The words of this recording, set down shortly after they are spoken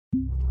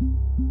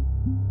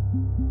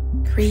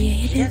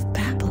Creative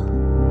Babble.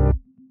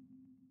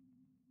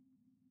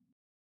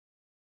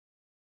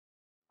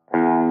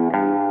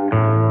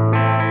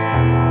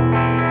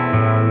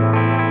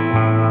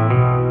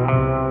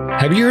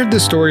 Have you heard the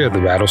story of the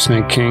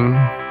Rattlesnake King?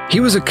 He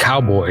was a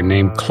cowboy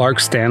named Clark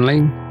Stanley.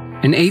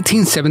 In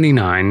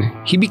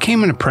 1879, he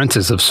became an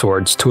apprentice of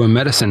sorts to a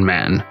medicine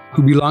man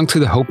who belonged to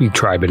the Hopi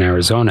tribe in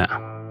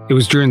Arizona. It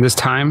was during this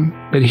time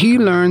that he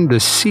learned the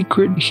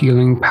secret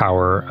healing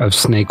power of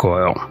snake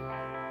oil.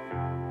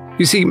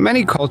 You see,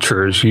 many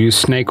cultures use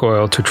snake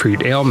oil to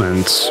treat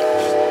ailments.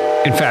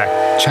 In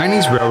fact,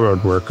 Chinese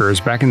railroad workers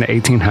back in the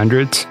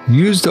 1800s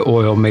used the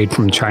oil made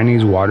from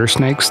Chinese water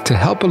snakes to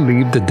help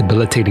alleviate the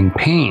debilitating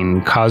pain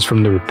caused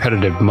from the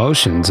repetitive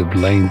motions of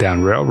laying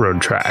down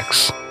railroad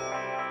tracks.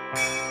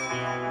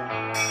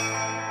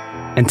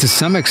 And to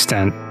some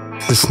extent,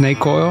 the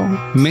snake oil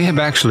may have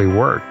actually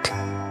worked.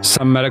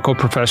 Some medical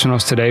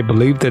professionals today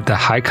believe that the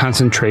high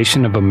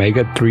concentration of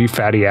omega-3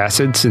 fatty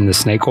acids in the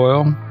snake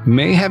oil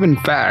may have in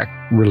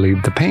fact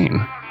relieved the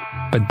pain.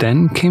 But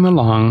then came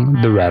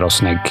along the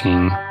Rattlesnake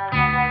King.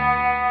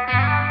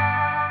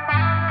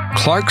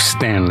 Clark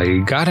Stanley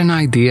got an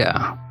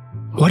idea.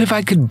 What if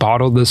I could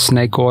bottle the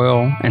snake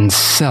oil and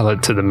sell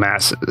it to the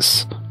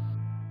masses?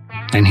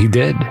 And he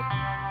did.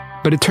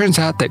 But it turns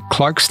out that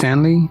Clark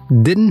Stanley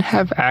didn't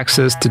have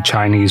access to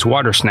Chinese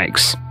water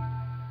snakes.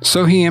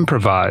 So he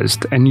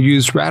improvised and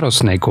used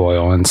rattlesnake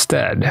oil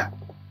instead.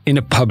 In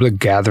a public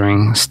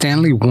gathering,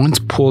 Stanley once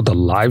pulled a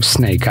live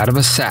snake out of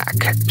a sack,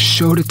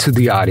 showed it to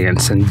the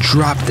audience, and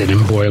dropped it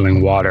in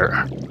boiling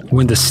water.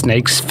 When the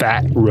snake's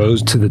fat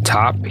rose to the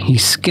top, he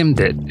skimmed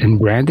it and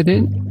branded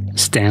it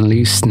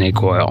Stanley's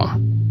Snake Oil.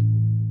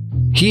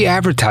 He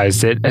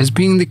advertised it as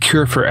being the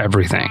cure for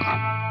everything.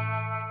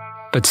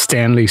 But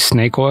Stanley's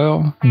Snake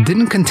Oil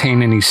didn't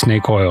contain any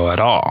snake oil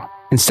at all.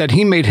 Instead,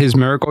 he made his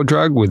miracle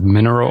drug with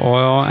mineral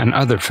oil and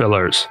other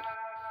fillers.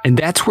 And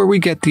that's where we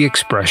get the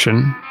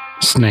expression,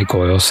 snake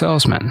oil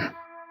salesman.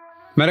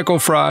 Medical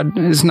fraud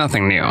is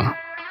nothing new.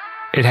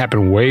 It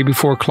happened way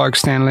before Clark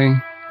Stanley,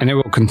 and it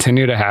will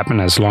continue to happen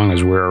as long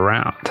as we're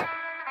around.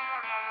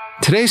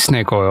 Today's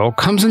snake oil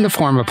comes in the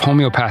form of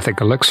homeopathic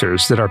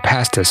elixirs that are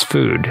passed as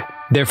food.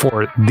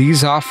 Therefore,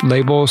 these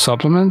off-label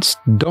supplements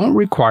don't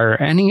require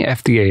any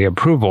FDA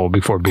approval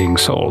before being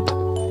sold.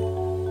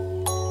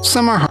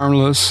 Some are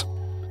harmless,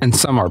 and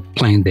some are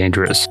plain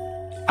dangerous.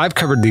 I've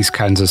covered these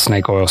kinds of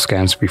snake oil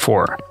scams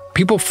before.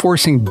 People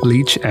forcing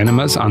bleach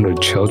enemas on their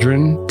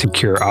children to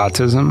cure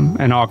autism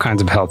and all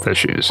kinds of health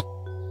issues.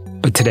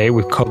 But today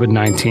with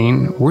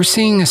COVID-19, we're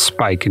seeing a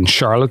spike in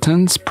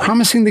charlatans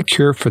promising the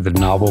cure for the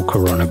novel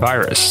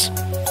coronavirus.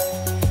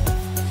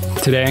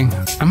 Today,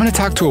 I'm going to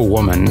talk to a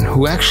woman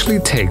who actually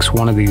takes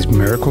one of these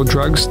miracle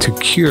drugs to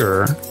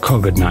cure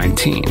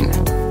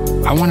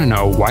COVID-19. I want to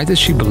know, why does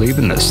she believe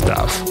in this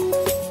stuff?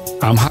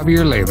 I'm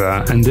Javier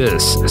Leiva, and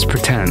this is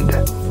Pretend.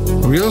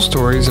 Real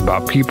stories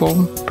about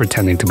people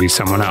pretending to be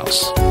someone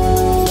else.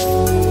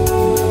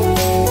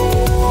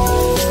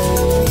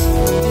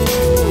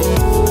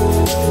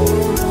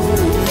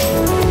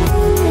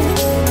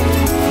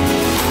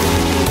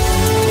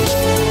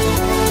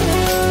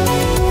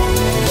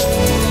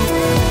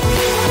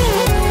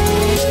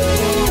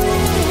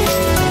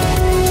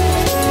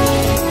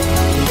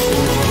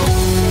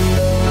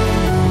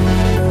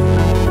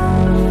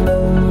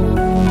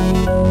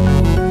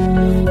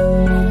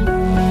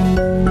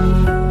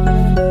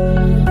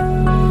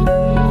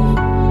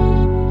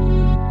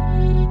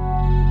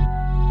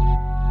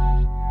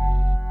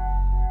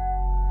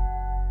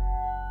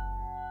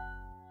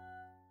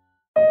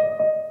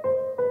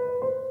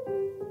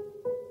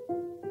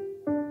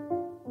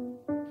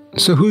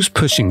 So who's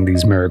pushing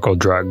these miracle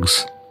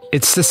drugs?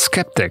 It's the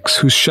skeptics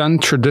who shun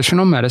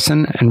traditional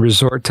medicine and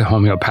resort to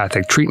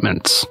homeopathic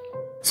treatments.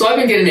 So I've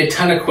been getting a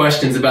ton of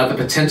questions about the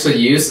potential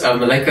use of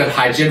molecular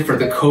hydrogen for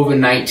the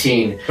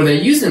COVID-19, where they're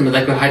using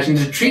molecular hydrogen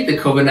to treat the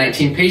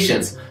COVID-19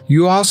 patients.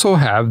 You also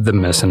have the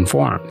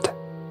misinformed.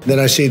 Then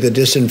I see the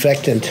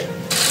disinfectant,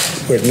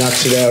 where it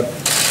knocks it out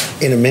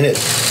in a minute,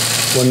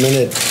 1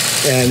 minute.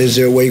 And is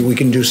there a way we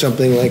can do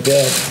something like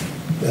that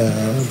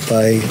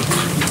by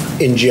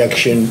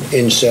injection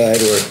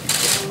inside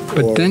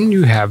But then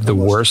you have the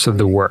worst of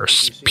the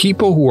worst.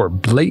 People who are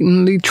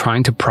blatantly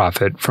trying to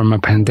profit from a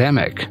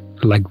pandemic,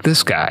 like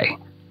this guy.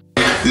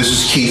 This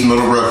is Keith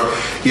Middlebrook.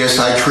 Yes,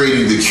 I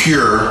created the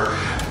cure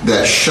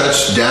that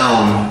shuts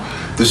down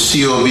the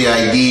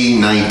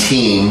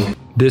COVID-19.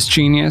 This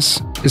genius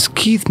is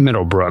Keith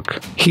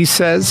Middlebrook. He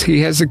says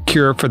he has a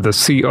cure for the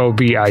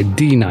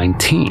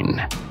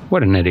COVID-19.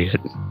 What an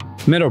idiot.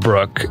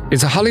 Middlebrook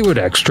is a Hollywood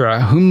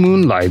extra who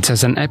moonlights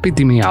as an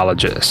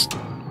epidemiologist.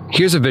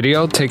 Here's a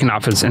video taken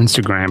off his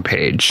Instagram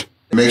page.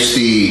 It makes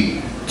the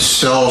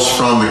cells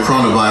from the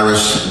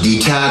coronavirus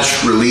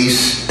detach,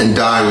 release, and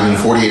die within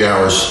 48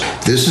 hours.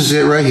 This is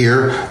it right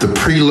here, the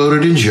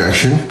preloaded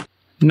injection.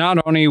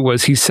 Not only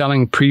was he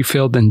selling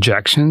pre-filled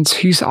injections,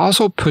 he's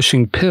also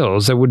pushing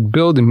pills that would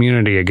build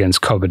immunity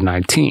against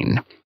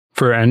COVID-19.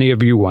 For any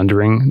of you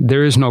wondering,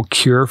 there is no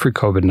cure for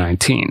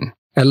COVID-19.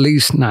 At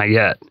least not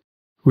yet.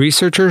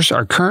 Researchers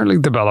are currently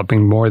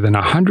developing more than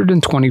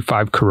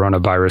 125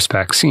 coronavirus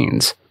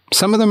vaccines.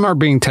 Some of them are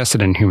being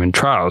tested in human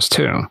trials,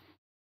 too.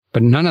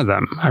 But none of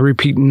them, I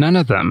repeat, none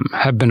of them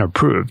have been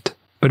approved.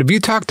 But if you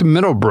talk to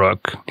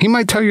Middlebrook, he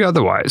might tell you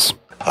otherwise.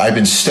 I've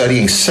been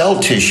studying cell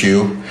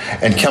tissue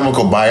and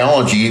chemical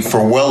biology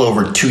for well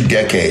over 2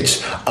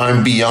 decades.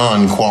 I'm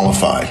beyond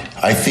qualified.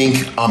 I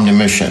think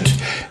omniscient.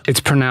 It's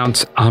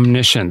pronounced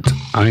omniscient,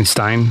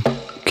 Einstein.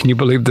 Can you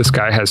believe this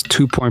guy has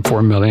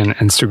 2.4 million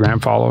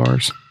Instagram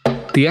followers?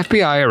 The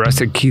FBI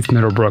arrested Keith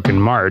Middlebrook in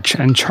March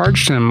and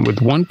charged him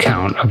with 1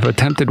 count of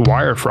attempted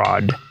wire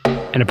fraud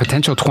and a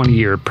potential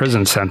 20-year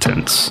prison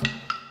sentence.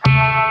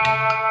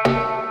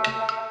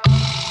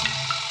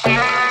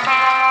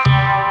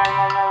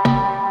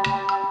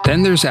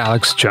 Then there's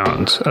Alex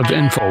Jones of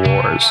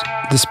InfoWars.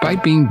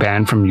 Despite being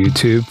banned from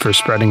YouTube for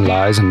spreading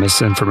lies and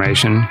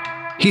misinformation,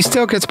 he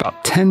still gets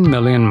about 10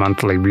 million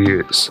monthly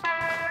views.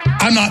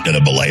 I'm not going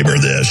to belabor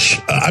this.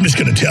 I'm just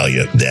going to tell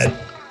you that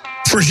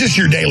for just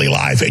your daily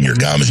life and your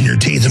gums and your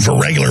teeth and for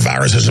regular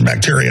viruses and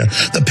bacteria,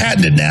 the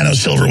patented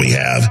nanosilver we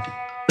have,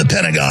 the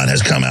Pentagon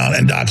has come out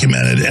and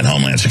documented, and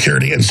Homeland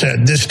Security, and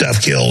said this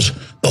stuff kills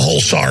the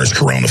whole SARS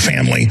corona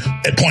family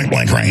at point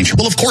blank range.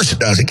 Well, of course it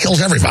does. It kills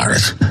every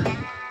virus.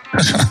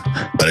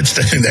 But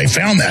they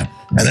found that.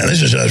 And then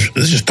this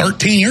is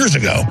 13 years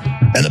ago.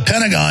 And the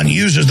Pentagon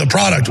uses the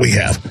product we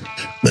have.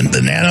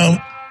 The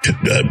nano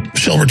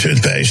silver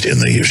toothpaste in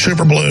the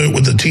super blue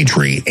with the tea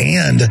tree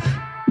and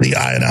the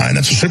iodine.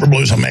 That's the super blue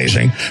is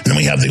amazing. And then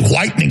we have the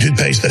whitening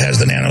toothpaste that has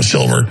the nano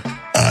silver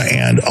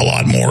and a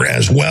lot more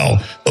as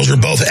well. Those are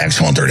both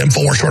excellent. They're at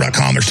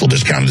InfoWarsStore.com. They're still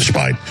discounted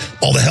despite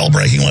all the hell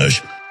breaking loose.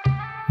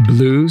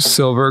 Blue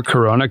silver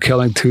corona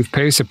killing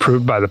toothpaste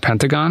approved by the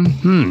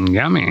Pentagon?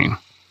 Yummy.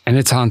 And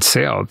it's on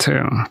sale,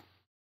 too.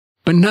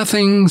 But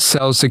nothing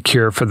sells the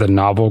cure for the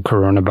novel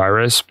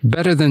coronavirus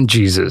better than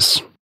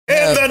Jesus.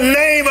 In the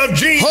name of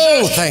Jesus!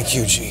 Oh, thank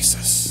you,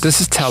 Jesus. This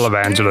is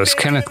televangelist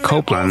Kenneth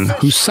Copeland,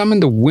 who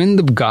summoned the wind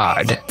of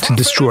God to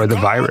destroy the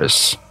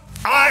virus.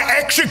 I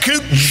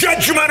execute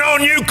judgment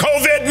on you,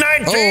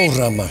 COVID-19! Oh,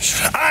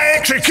 Ramash. I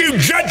execute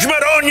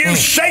judgment on you,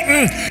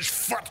 Satan!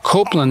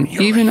 Copeland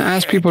even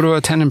asked people to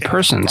attend in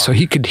person so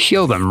he could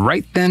heal them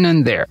right then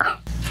and there.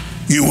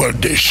 You will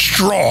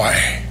destroy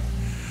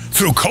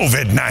through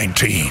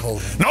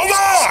COVID-19. No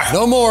more!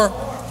 No more.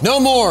 No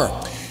more.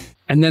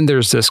 And then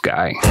there's this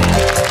guy.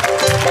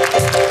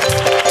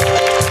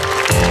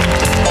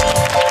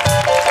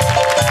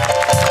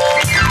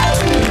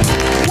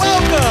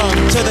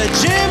 Welcome to the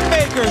Jim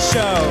Baker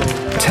Show.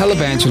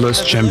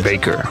 Televangelist Jim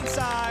Baker.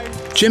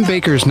 Jim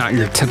Baker is not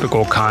your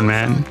typical con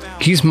man.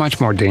 He's much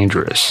more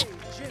dangerous.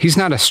 He's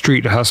not a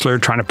street hustler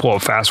trying to pull a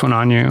fast one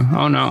on you.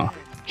 Oh no.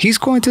 He's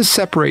going to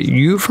separate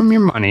you from your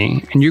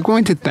money, and you're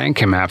going to thank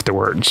him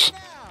afterwards.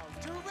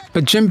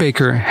 But Jim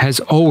Baker has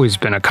always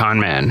been a con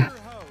man.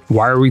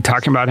 Why are we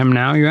talking about him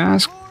now, you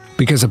ask?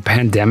 Because a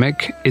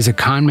pandemic is a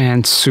con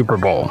man's Super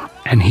Bowl,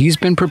 and he's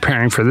been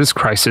preparing for this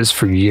crisis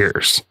for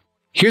years.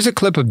 Here's a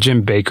clip of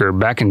Jim Baker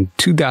back in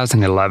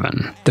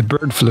 2011. The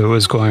bird flu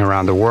was going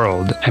around the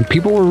world, and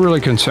people were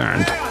really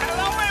concerned.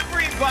 Hello,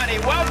 everybody.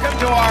 Welcome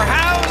to our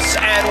house,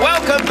 and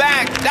welcome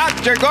back,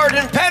 Dr.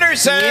 Gordon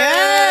Pedersen.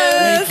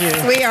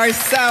 Yes, we are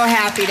so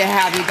happy to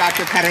have you,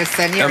 Dr.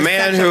 Pedersen. You're a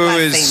man such who a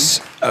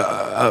is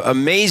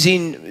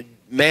amazing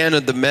man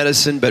of the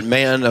medicine, but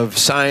man of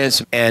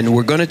science. And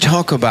we're going to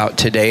talk about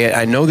today,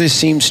 I know this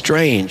seems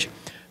strange,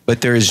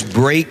 but there's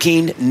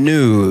breaking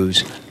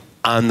news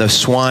on the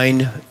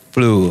swine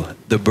flu,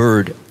 the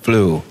bird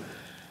flu.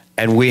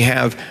 And we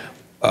have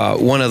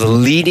one of the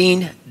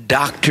leading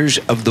doctors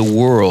of the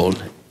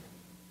world,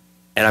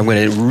 and I'm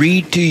going to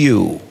read to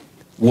you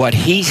what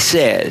he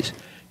says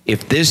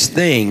if this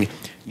thing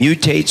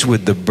mutates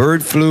with the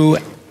bird flu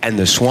and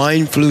the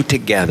swine flu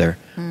together,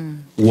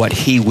 what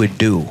he would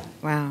do.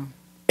 Wow.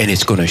 And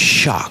it's going to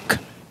shock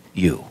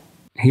you.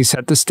 He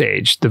set the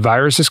stage. The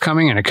virus is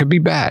coming and it could be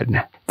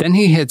bad. Then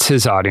he hits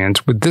his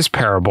audience with this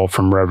parable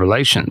from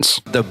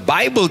Revelations. The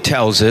Bible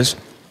tells us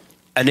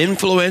an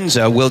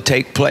influenza will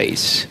take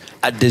place.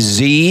 A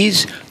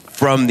disease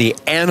from the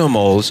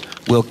animals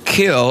will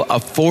kill a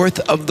fourth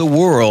of the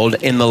world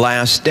in the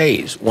last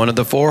days. One of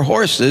the 4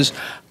 horses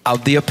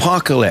of the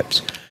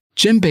apocalypse.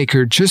 Jim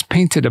Baker just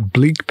painted a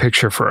bleak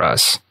picture for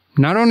us.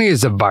 Not only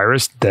is the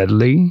virus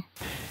deadly,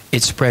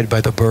 it's spread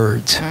by the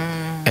birds.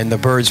 And the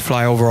birds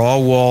fly over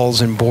all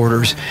walls and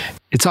borders.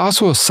 It's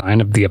also a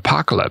sign of the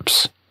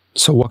apocalypse.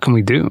 So what can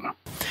we do?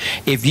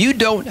 If you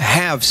don't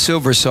have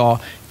Silversaw,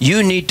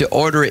 you need to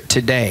order it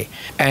today.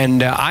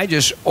 And I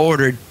just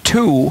ordered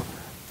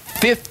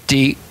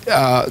 250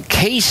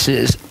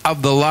 cases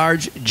of the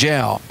large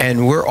gel.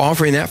 And we're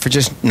offering that for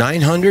just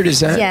 $900, is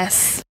that?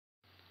 Yes.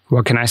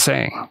 What can I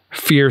say?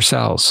 Fear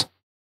sells.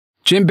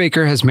 Jim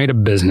Baker has made a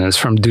business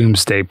from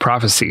doomsday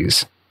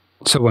prophecies.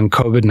 So when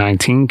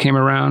COVID-19 came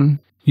around,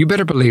 you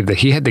better believe that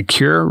he had the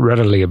cure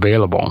readily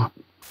available.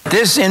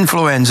 This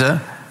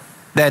influenza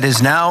that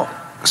is now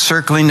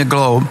circling the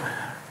globe,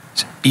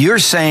 you're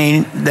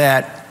saying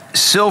that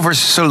silver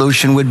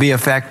solution would be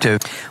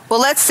effective? Well,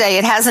 let's say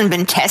it hasn't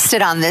been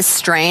tested on this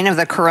strain of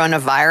the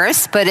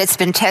coronavirus, but it's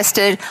been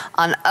tested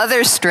on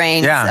other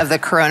strains of the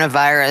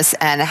coronavirus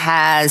and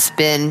has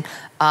been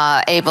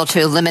able to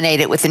eliminate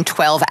it within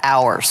 12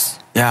 hours.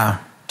 Yeah.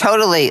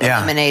 Totally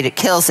eliminate it,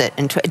 kills it,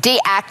 and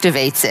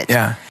deactivates it.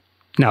 Yeah.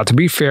 Now, to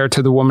be fair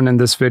to the woman in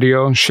this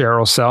video,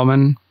 Cheryl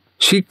Selman,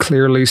 she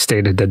clearly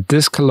stated that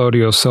this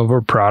colloidal silver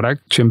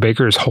product Jim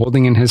Bakker is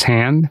holding in his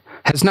hand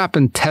has not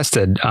been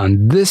tested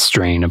on this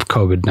strain of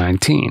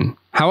COVID-19.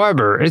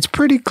 However, it's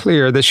pretty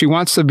clear that she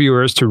wants the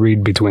viewers to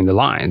read between the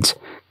lines.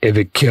 If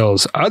it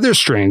kills other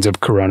strains of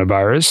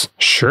coronavirus,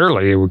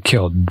 surely it would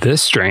kill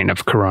this strain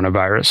of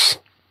coronavirus.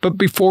 But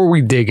before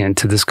we dig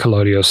into this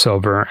colloidal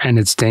silver and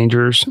its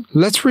dangers,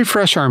 let's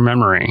refresh our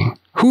memory.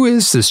 Who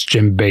is this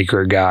Jim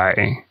Bakker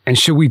guy? And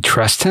should we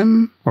trust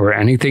him or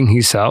anything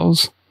he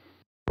sells?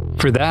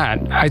 For that,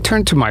 I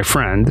turned to my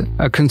friend,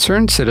 a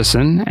concerned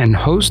citizen and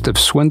host of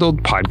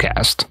Swindled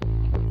podcast.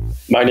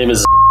 My name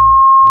is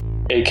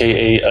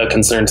aka a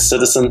concerned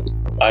citizen.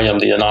 I am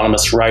the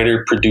anonymous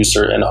writer,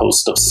 producer, and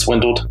host of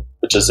Swindled,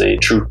 which is a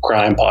true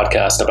crime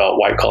podcast about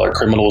white-collar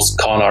criminals,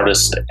 con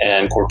artists,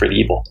 and corporate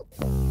evil.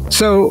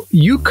 So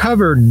you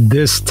covered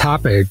this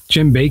topic,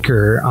 Jim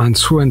Bakker, on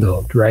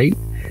Swindled, right?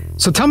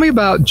 So tell me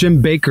about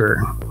Jim Bakker.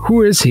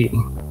 Who is he?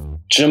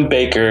 Jim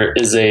Bakker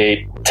is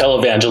a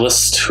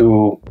televangelist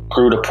who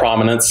grew to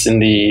prominence in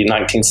the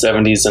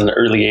 1970s and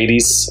early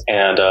 80s.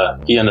 And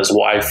he and his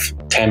wife,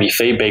 Tammy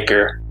Faye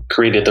Bakker,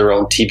 created their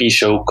own TV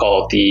show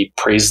called the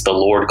Praise the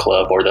Lord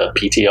Club, or the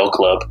PTL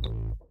Club.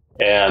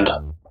 And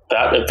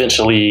that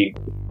eventually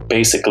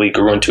basically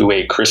grew into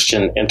a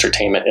Christian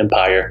entertainment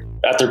empire.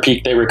 At their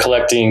peak, they were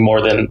collecting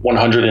more than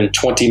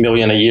 $120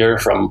 million a year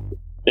from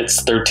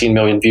its 13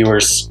 million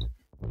viewers.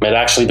 It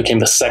actually became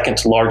the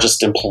second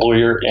largest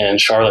employer in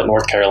Charlotte,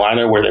 North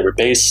Carolina, where they were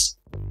based.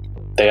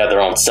 They had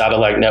their own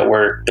satellite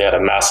network. They had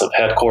a massive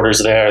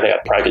headquarters there. They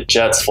had private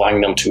jets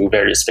flying them to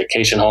various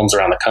vacation homes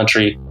around the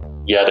country.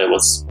 Yet it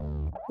was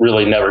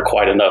really never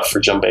quite enough for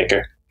Jim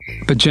Bakker.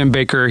 But Jim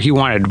Bakker, he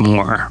wanted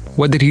more.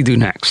 What did he do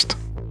next?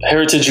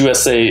 Heritage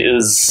USA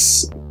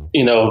is,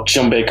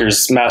 Jim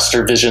Bakker's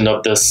master vision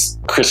of this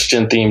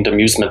Christian-themed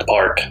amusement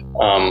park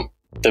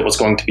that was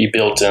going to be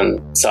built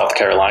in South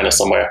Carolina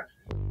somewhere.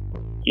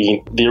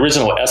 The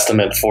original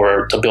estimate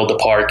to build the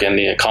park and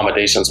the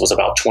accommodations was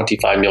about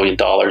 $25 million.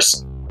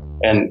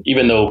 And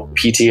even though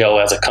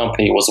PTL as a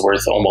company was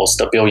worth almost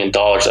 $1 billion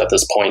at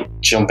this point,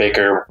 Jim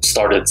Bakker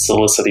started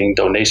soliciting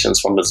donations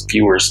from his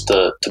viewers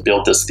to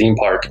build this theme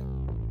park.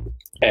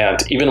 And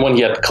even when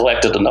he had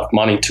collected enough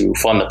money to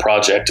fund the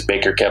project,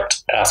 Bakker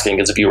kept asking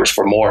his viewers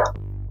for more.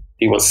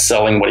 He was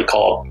selling what he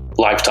called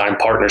lifetime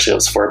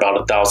partnerships for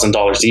about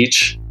 $1,000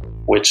 each,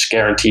 which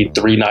guaranteed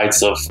 3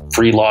 nights of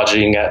free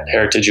lodging at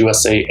Heritage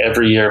USA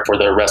every year for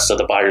the rest of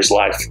the buyer's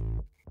life.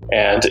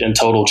 And in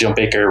total, Jim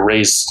Bakker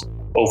raised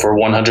over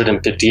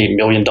 $158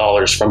 million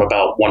from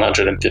about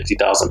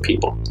 150,000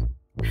 people.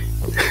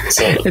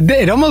 So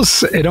it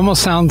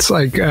almost sounds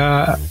like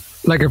a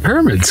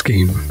pyramid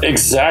scheme.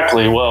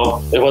 Exactly.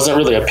 Well, it wasn't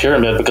really a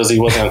pyramid because he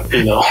wasn't,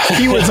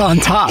 he was on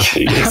top.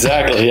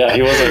 Exactly. Yeah,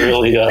 he wasn't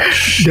really.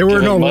 There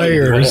were no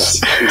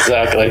layers.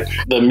 Exactly.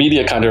 The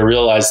media kind of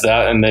realized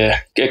that, and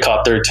it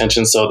caught their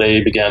attention, so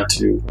they began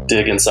to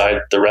dig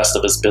inside the rest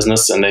of his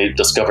business, and they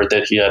discovered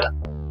that he had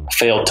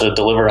failed to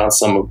deliver on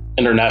some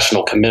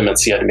international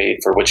commitments he had made,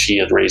 for which he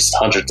had raised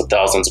hundreds of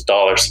thousands of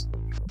dollars.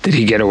 Did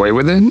he get away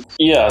with it?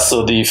 Yeah,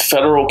 so the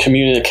Federal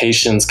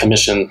Communications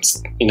Commission,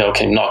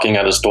 came knocking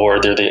at his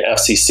door. They're the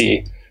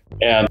FCC,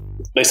 and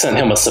they sent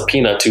him a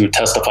subpoena to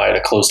testify at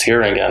a closed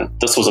hearing. And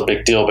this was a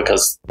big deal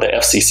because the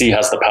FCC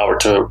has the power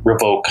to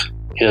revoke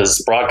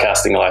his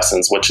broadcasting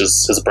license, which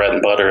is his bread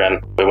and butter,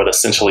 and it would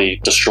essentially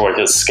destroy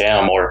his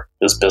scam or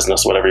his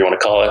business, whatever you want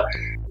to call it.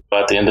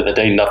 But at the end of the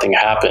day, nothing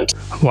happened.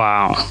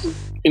 Wow.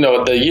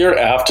 The year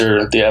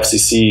after the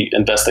FCC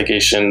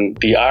investigation,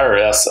 the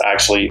IRS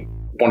actually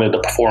wanted to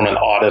perform an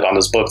audit on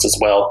his books as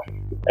well.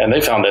 And they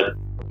found that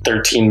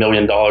 $13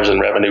 million in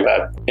revenue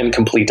had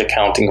incomplete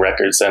accounting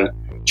records, and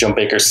Jim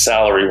Bakker's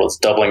salary was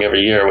doubling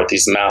every year with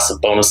these massive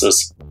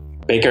bonuses.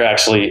 Bakker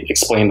actually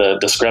explained the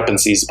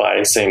discrepancies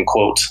by saying,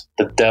 quote,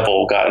 "The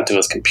devil got into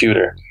his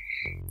computer."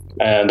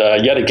 And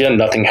yet again,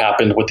 nothing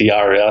happened with the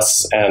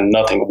IRS, and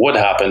nothing would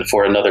happen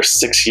for another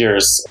 6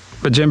 years.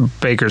 But Jim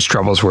Bakker's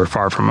troubles were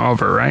far from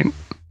over, right?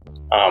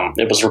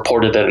 It was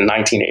reported that in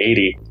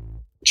 1980,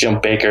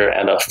 Jim Bakker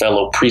and a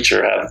fellow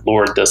preacher had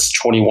lured this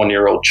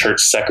 21-year-old church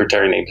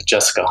secretary named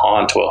Jessica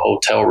Hahn to a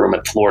hotel room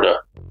in Florida,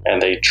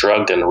 and they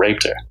drugged and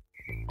raped her.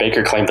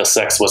 Bakker claimed the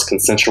sex was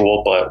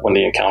consensual, but when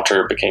the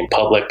encounter became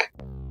public,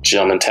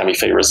 Jim and Tammy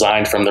Faye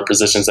resigned from their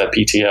positions at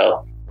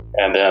PTL.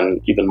 And then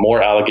even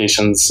more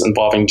allegations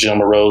involving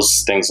Jim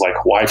arose, things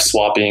like wife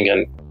swapping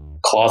and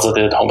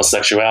closeted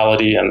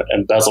homosexuality and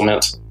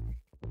embezzlement.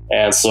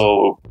 And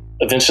so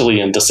eventually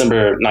in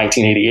December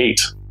 1988,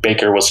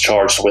 Bakker was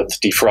charged with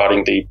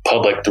defrauding the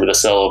public through the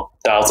sale of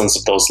thousands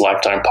of those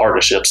lifetime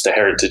partnerships to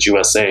Heritage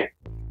USA,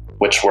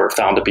 which were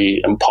found to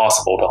be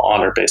impossible to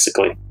honor,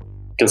 basically.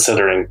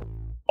 considering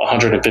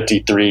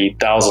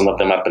 153,000 of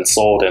them have been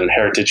sold, and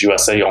Heritage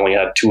USA only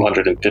had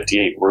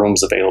 258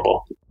 rooms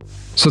available.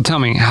 So tell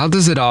me, how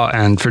does it all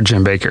end for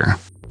Jim Bakker?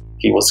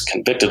 He was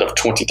convicted of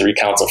 23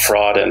 counts of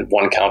fraud and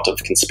 1 count of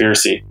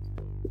conspiracy,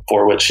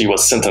 for which he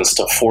was sentenced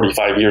to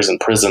 45 years in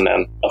prison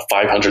and a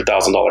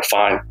 $500,000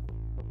 fine.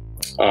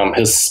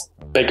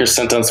 Baker's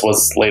sentence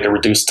was later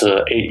reduced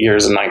to 8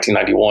 years in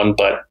 1991,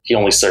 but he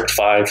only served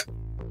 5.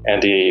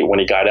 And when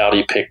he got out,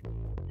 he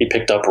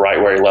picked up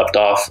right where he left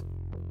off,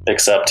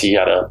 except he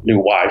had a new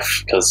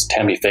wife because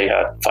Tammy Faye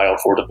had filed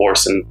for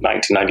divorce in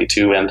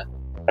 1992, and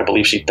I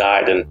believe she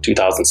died in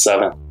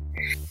 2007.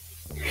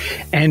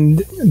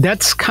 And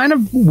that's kind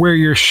of where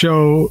your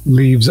show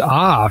leaves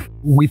off.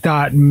 We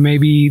thought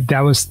maybe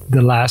that was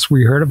the last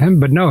we heard of him,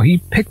 but no, he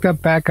picked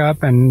back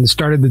up and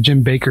started the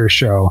Jim Bakker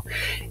Show.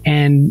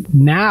 And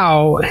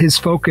now his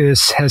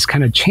focus has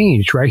kind of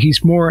changed, right?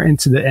 He's more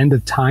into the end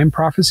of time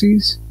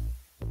prophecies.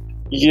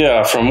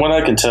 Yeah, from what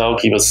I can tell,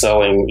 he was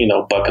selling,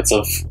 buckets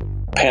of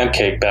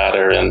pancake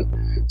batter and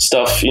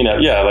stuff,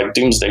 like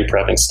doomsday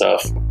prepping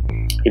stuff.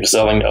 He was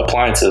selling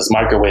appliances,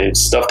 microwaves,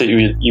 stuff that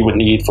you would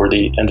need for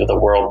the end of the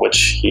world,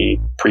 which he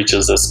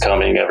preaches is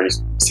coming every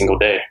single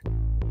day.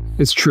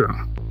 It's true.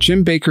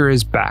 Jim Bakker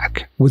is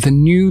back with a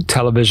new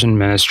television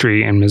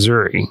ministry in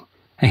Missouri,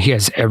 and he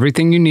has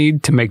everything you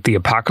need to make the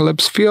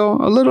apocalypse feel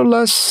a little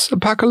less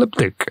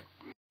apocalyptic.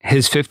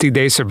 His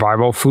 50-day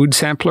survival food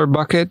sampler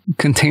bucket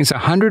contains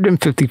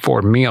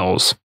 154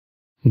 meals.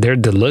 They're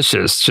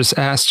delicious. Just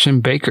ask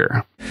Jim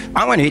Bakker.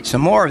 I'm going to eat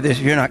some more of this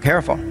if you're not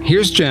careful.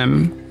 Here's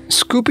Jim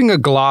scooping a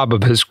glob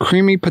of his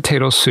creamy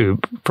potato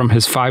soup from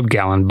his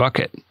 5-gallon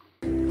bucket.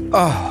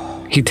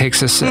 Oh. He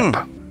takes a sip.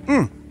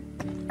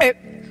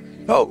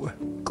 Oh,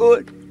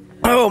 good.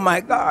 Oh, my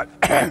God.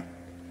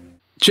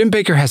 Jim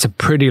Bakker has a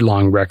pretty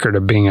long record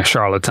of being a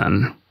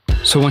charlatan.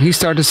 So when he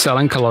started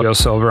selling colloidal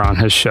silver on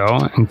his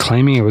show and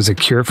claiming it was a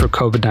cure for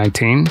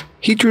COVID-19,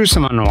 he drew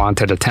some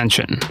unwanted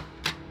attention.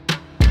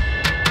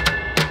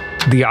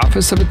 The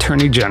Office of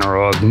Attorney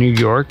General of New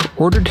York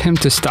ordered him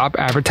to stop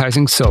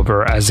advertising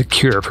silver as a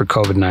cure for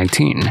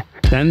COVID-19.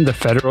 Then the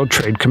Federal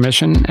Trade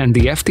Commission and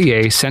the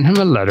FDA sent him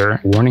a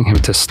letter warning him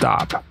to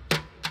stop.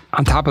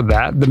 On top of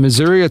that, the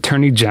Missouri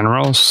Attorney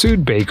General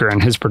sued Bakker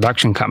and his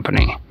production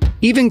company.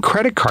 Even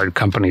credit card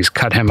companies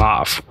cut him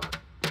off.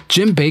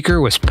 Jim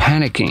Bakker was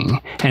panicking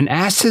and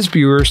asked his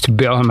viewers to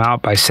bail him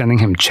out by sending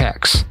him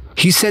checks.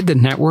 He said the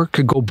network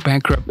could go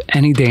bankrupt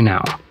any day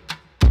now.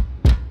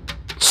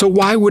 So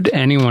why would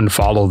anyone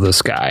follow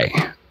this guy?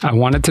 I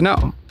wanted to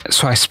know.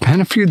 So I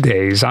spent a few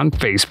days on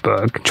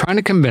Facebook trying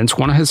to convince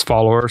one of his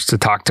followers to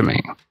talk to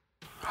me.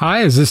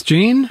 Hi, is this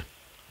Jean?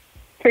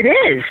 It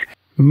is.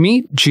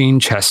 Meet Jean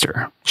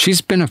Chester.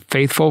 She's been a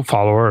faithful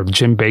follower of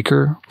Jim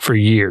Bakker for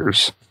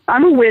years.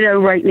 I'm a widow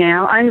right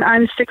now.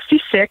 I'm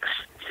 66.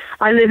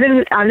 I live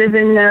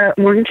in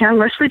Morgantown,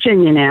 West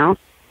Virginia now.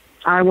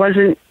 I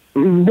wasn't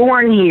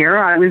born here.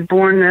 I was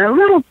born a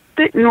little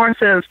bit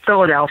north of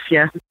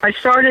Philadelphia. I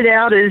started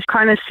out as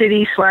kind of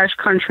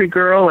city/country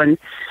girl, and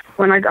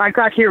when I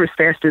got here as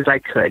fast as I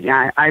could.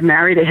 I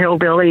married a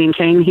hillbilly and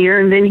came here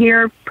and been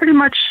here pretty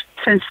much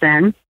since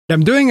then.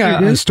 I'm doing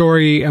a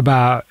story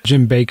about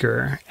Jim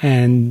Bakker,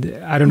 and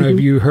I don't know if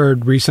you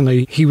heard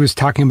recently, he was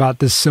talking about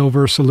this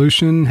silver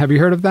solution. Have you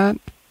heard of that?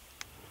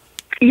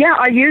 Yeah,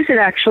 I use it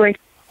actually.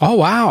 Oh,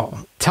 wow.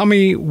 Tell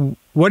me,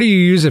 what do you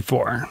use it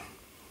for?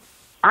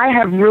 I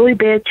have really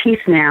bad teeth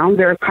now.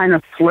 They're kind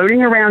of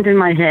floating around in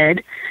my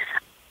head.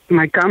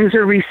 My gums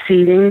are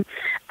receding,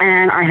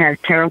 and I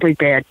have terribly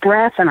bad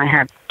breath, and I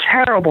have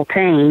terrible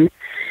pain.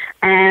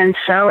 And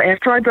so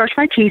after I brush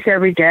my teeth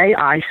every day,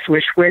 I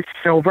swish with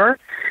silver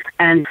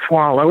and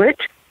swallow it.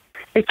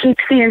 It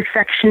keeps the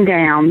infection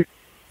down.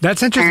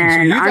 That's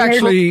interesting.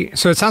 And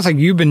so it sounds like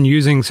you've been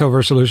using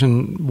silver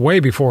solution way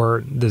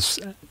before this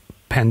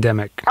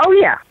pandemic. Oh,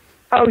 yeah.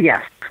 Oh,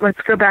 yes.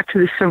 Let's go back to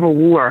the Civil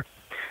War.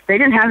 They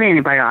didn't have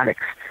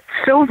antibiotics.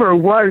 Silver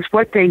was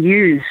what they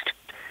used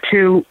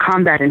to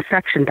combat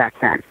infection back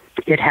then.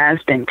 It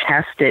has been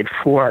tested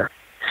for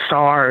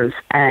SARS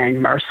and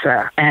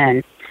MRSA,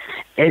 and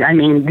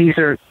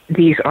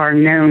these are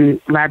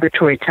known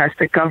laboratory tests.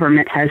 The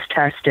government has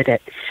tested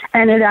it,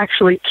 and it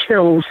actually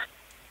kills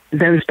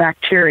those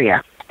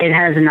bacteria. It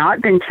has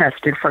not been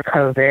tested for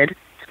COVID,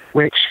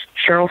 which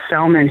Cheryl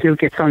Selman, who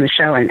gets on the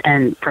show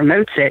and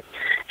promotes it,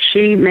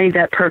 she made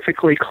that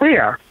perfectly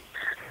clear.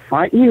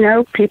 But,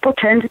 people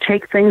tend to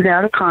take things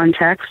out of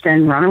context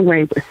and run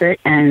away with it,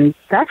 and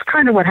that's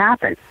kind of what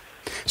happened.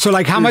 So,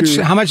 like, how much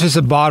does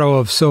a bottle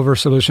of silver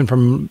solution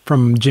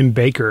from Jim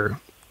Bakker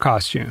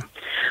cost you?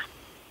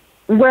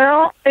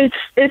 Well,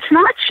 it's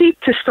not cheap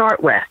to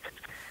start with.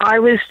 I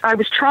was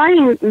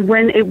trying,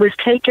 when it was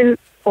taken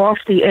off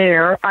the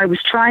air, I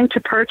was trying to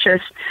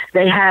purchase,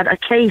 they had a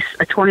case,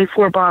 a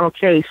 24-bottle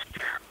case,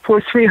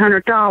 for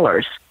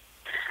 $300.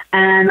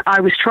 And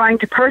I was trying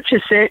to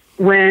purchase it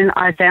when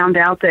I found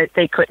out that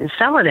they couldn't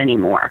sell it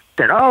anymore.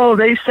 That,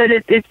 they said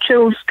it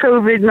kills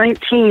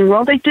COVID-19.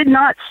 Well, they did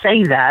not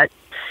say that.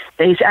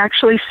 They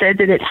actually said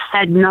that it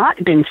had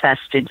not been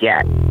tested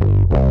yet.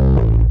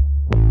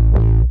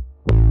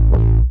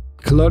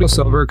 colloidal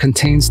silver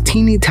contains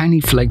teeny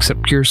tiny flakes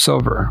of pure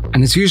silver,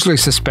 and is usually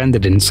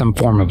suspended in some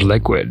form of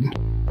liquid.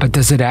 But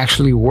does it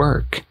actually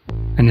work?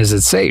 And is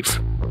it safe?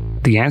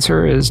 The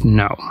answer is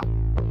no.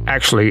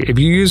 Actually, if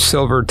you use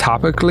silver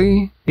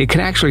topically, it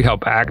can actually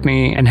help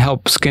acne and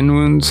help skin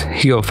wounds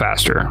heal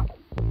faster.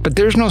 But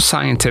there's no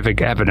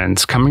scientific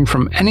evidence coming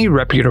from any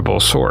reputable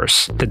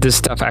source that this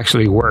stuff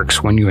actually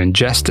works when you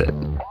ingest it.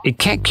 It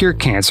can't cure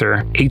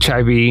cancer,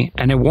 HIV,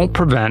 and it won't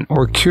prevent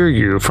or cure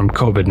you from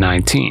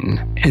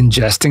COVID-19.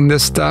 Ingesting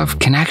this stuff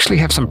can actually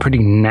have some pretty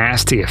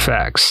nasty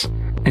effects.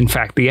 In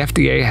fact, the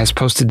FDA has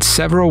posted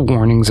several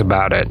warnings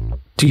about it.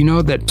 Do you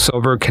know that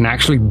silver can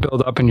actually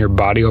build up in your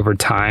body over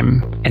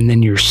time, and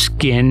then your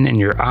skin and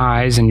your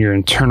eyes and your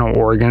internal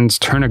organs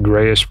turn a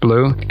grayish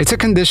blue? It's a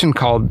condition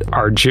called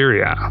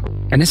argyria,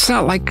 and it's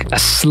not like a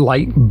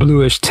slight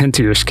bluish tint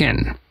to your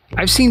skin.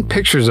 I've seen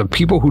pictures of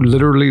people who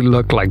literally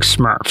look like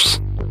Smurfs,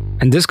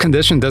 and this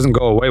condition doesn't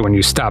go away when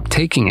you stop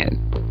taking it.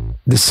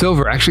 The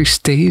silver actually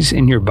stays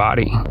in your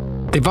body.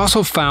 They've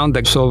also found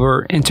that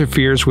silver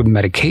interferes with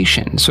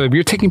medication, so if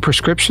you're taking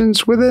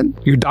prescriptions with it,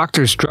 your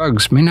doctor's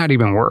drugs may not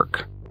even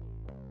work.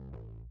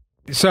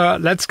 So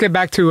let's get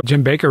back to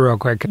Jim Bakker real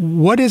quick.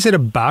 What is it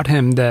about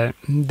him that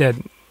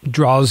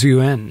draws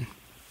you in?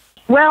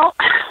 Well,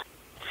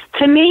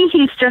 to me,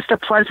 he's just a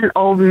pleasant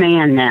old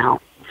man now.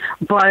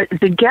 But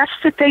the guests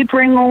that they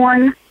bring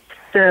on,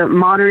 the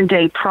modern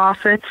day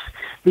prophets,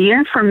 the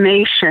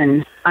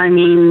information, I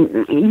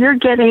mean, you're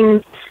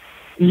getting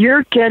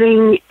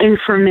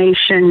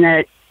information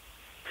that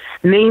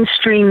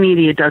mainstream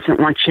media doesn't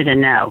want you to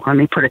know. Let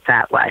me put it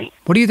that way.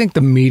 What do you think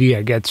the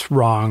media gets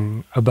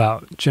wrong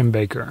about Jim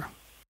Bakker?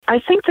 I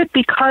think that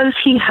because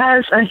he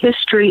has a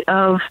history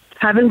of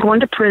having gone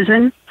to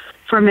prison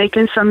for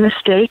making some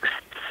mistakes,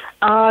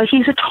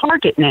 he's a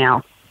target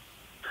now.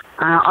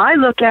 I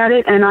look at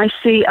it and I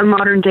see a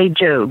modern-day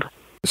Job.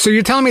 So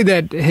you're telling me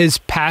that his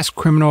past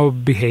criminal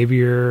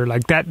behavior,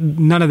 like that,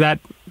 none of that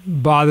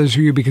bothers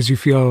you because you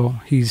feel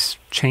he's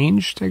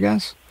changed, I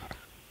guess?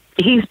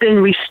 He's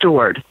been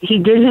restored. He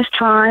did his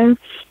time.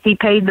 He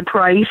paid the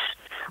price,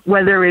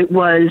 whether it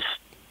was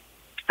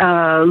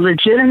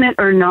legitimate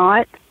or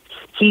not.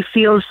 He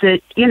feels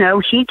that, you know,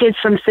 he did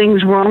some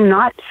things wrong,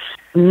 not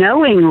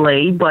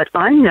knowingly, but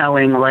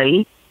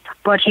unknowingly,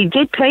 but he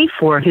did pay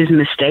for his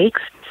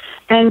mistakes,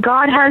 and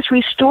God has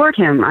restored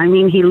him. I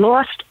mean, he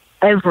lost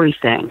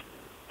everything,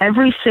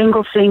 every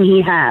single thing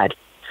he had.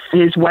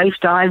 His wife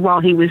died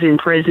while he was in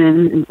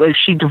prison.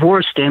 She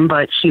divorced him,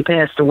 but she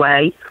passed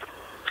away.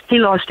 He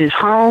lost his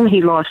home,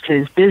 he lost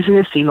his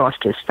business, he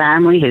lost his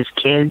family, his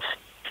kids.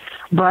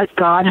 But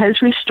God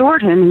has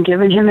restored him and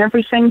given him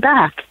everything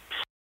back.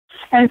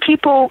 And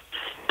people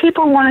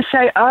want to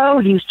say, "Oh,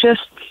 he's just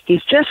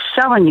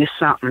selling you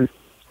something."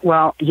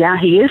 Well, yeah,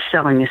 he is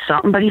selling you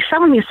something, but he's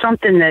selling you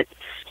something that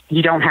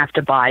you don't have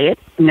to buy it.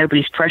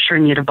 Nobody's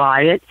pressuring you to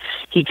buy it.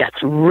 He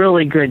gets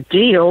really good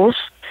deals,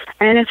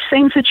 and it's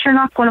things that you're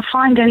not going to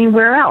find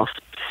anywhere else.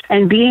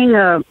 And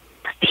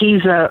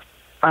he's a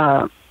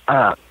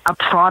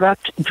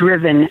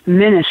product-driven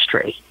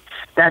ministry.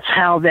 That's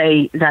how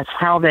they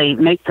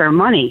make their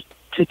money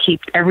to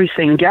keep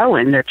everything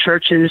going. Their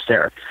churches,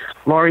 their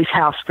Laurie's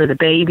House for the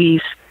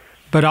Babies.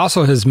 But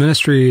also his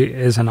ministry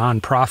is a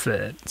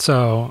nonprofit.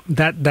 So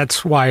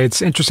that's why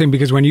it's interesting,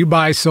 because when you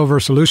buy Silver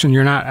Solution,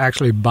 you're not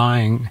actually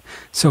buying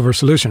Silver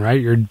Solution,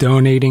 right? You're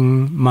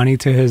donating money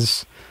to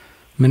his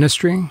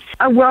ministry?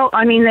 Well,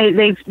 I mean,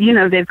 they've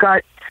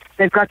got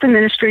the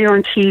ministry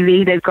on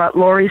TV. They've got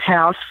Laurie's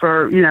House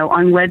for,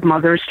 unwed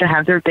mothers to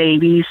have their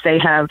babies. They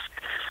have,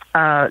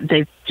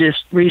 they've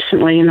just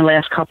recently, in the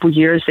last couple of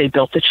years, they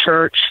built a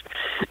church.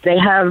 They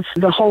have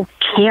the whole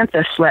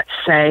campus, let's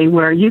say,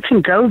 where you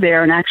can go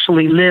there and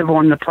actually live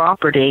on the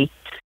property.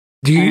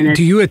 Do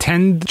you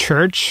attend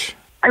church?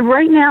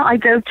 Right now, I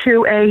go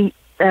to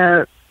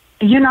a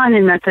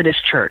United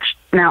Methodist church.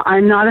 Now,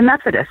 I'm not a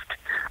Methodist.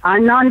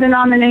 I'm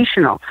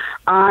non-denominational.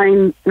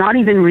 I'm not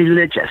even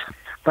religious,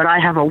 but I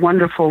have a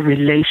wonderful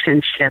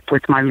relationship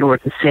with my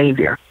Lord and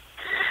Savior.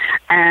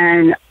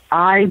 And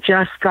I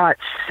just got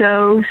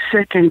so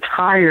sick and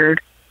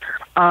tired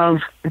of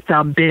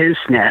the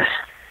business.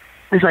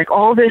 It's like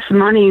all this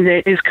money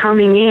that is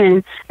coming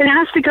in, it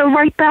has to go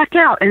right back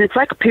out, and it's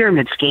like a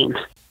pyramid scheme.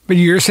 But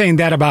you're saying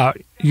that about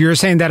your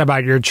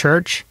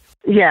church?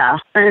 Yeah,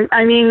 and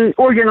I mean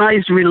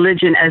organized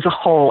religion as a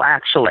whole,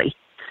 actually.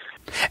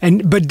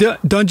 But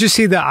don't you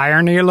see the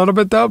irony a little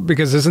bit, though?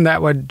 Because isn't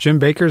that what Jim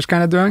Bakker's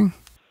kind of doing?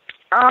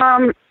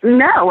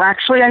 No,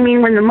 actually. I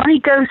mean, when the money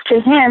goes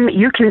to him,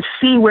 you can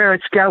see where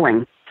it's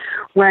going.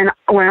 When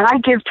I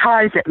give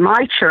tithes at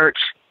my church,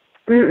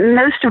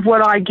 most of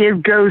what I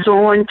give goes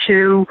on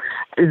to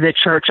the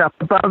church up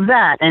above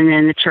that, and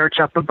then the church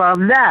up above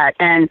that.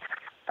 And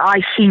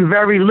I see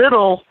very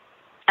little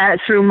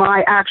through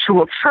my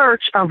actual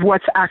church of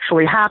what's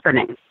actually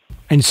happening.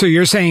 And so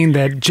you're saying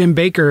that Jim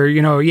Bakker,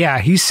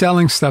 he's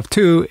selling stuff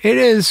too. It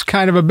is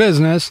kind of a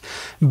business,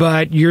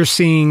 but you're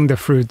seeing the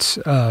fruits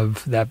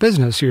of that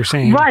business. You're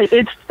saying, right?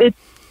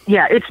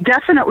 Yeah, it's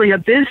definitely a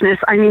business.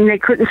 I mean, they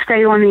couldn't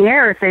stay on the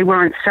air if they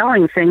weren't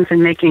selling things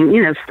and making,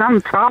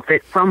 some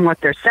profit from what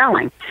they're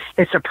selling.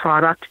 It's a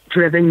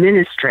product-driven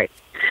ministry.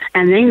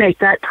 And they make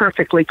that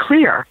perfectly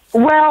clear.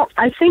 Well,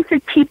 I think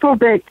that people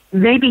that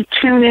maybe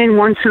tune in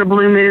once in a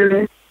blue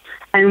moon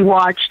and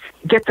watch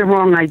get the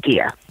wrong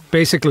idea.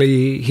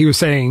 Basically, he was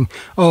saying,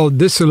 oh,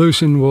 this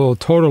solution will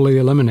totally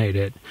eliminate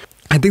it.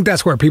 I think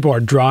that's where people are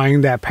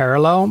drawing that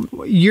parallel.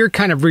 You're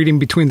kind of reading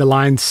between the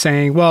lines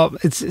saying, well,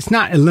 it's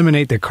not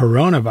eliminate the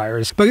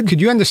coronavirus, but could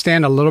you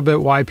understand a little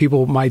bit why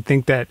people might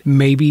think that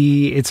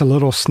maybe it's a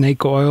little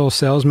snake oil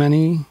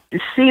salesman-y?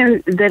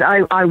 Seeing that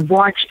I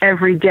watch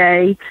every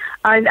day,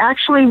 I've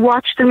actually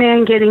watched the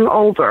man getting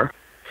older,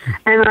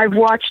 and I've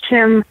watched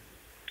him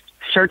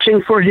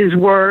searching for his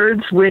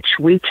words, which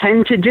we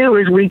tend to do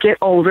as we get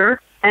older,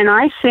 and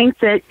I think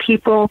that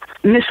people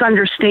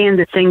misunderstand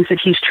the things that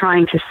he's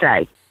trying to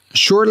say.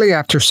 Shortly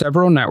after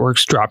several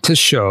networks dropped his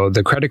show,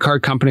 the credit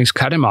card companies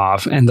cut him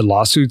off, and the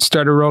lawsuits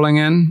started rolling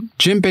in,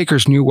 Jim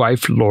Bakker's new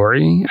wife,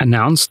 Lori,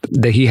 announced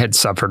that he had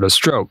suffered a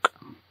stroke.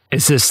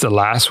 Is this the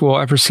last we'll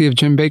ever see of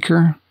Jim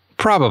Bakker?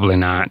 Probably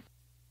not.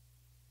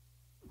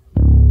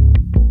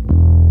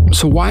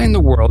 So why in the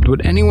world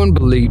would anyone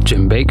believe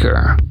Jim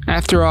Bakker?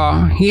 After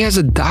all, he has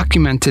a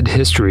documented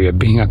history of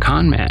being a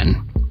con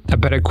man. A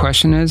better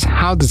question is,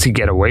 how does he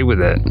get away with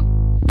it?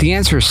 The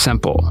answer is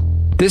simple.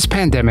 This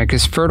pandemic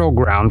is fertile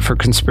ground for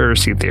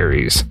conspiracy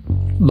theories.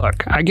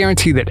 Look, I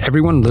guarantee that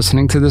everyone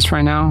listening to this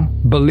right now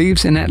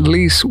believes in at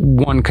least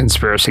one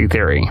conspiracy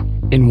theory.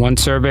 In one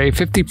survey,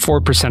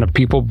 54% of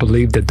people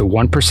believe that the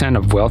 1%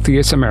 of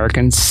wealthiest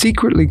Americans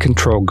secretly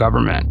control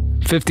government.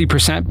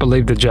 50%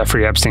 believe that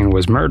Jeffrey Epstein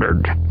was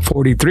murdered.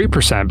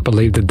 43%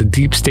 believe that the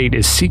deep state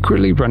is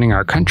secretly running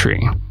our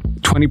country.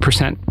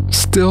 20%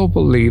 still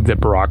believe that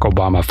Barack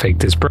Obama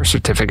faked his birth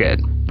certificate.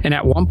 And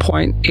at one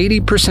point,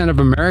 80% of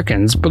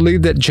Americans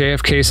believed that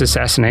JFK's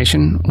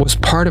assassination was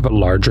part of a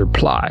larger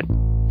plot.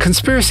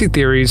 Conspiracy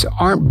theories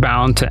aren't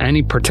bound to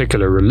any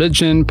particular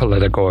religion,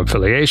 political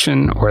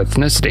affiliation, or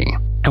ethnicity.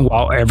 And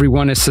while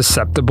everyone is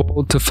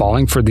susceptible to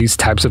falling for these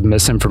types of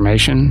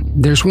misinformation,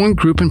 there's one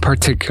group in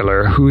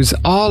particular who is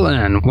all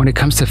in when it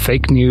comes to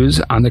fake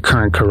news on the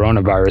current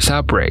coronavirus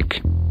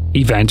outbreak: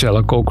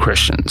 evangelical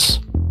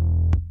Christians.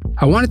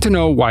 I wanted to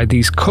know why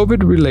these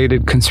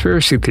COVID-related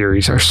conspiracy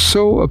theories are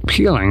so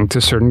appealing to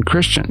certain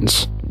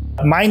Christians.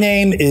 My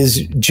name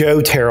is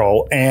Joe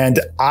Terrell, and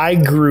I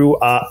grew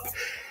up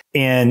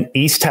in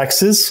East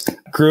Texas,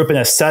 grew up in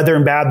a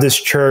Southern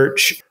Baptist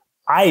church.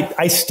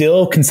 I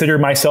still consider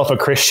myself a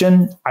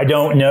Christian. I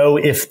don't know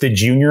if the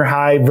junior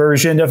high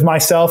version of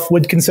myself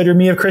would consider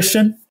me a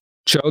Christian.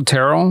 Joe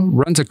Terrell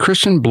runs a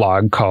Christian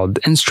blog called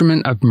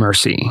Instrument of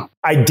Mercy.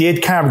 I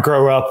did kind of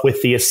grow up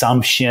with the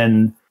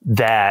assumption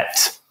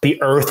that the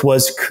earth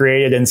was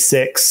created in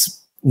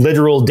 6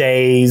 literal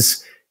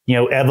days.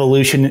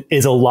 Evolution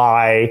is a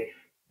lie.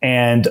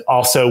 And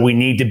also we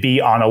need to be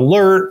on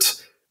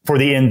alert for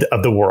the end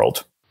of the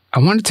world. I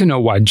wanted to know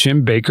why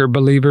Jim Bakker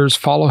believers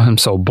follow him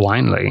so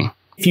blindly.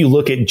 If you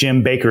look at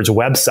Jim Bakker's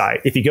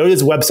website, if you go to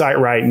his website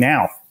right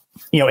now,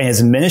 in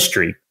his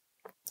ministry,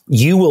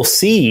 you will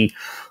see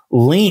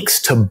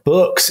links to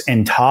books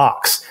and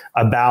talks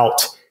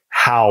about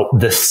how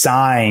the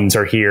signs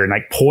are here and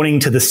like pointing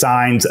to the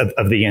signs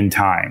of the end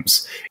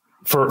times.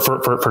 For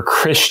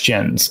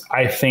Christians,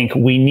 I think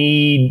we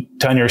need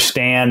to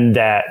understand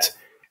that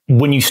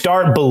when you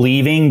start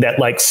believing that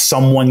like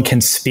someone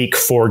can speak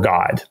for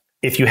God,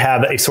 if you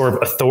have a sort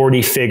of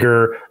authority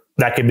figure,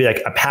 that could be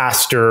like a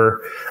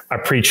pastor, a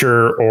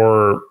preacher,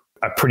 or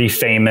a pretty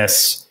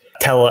famous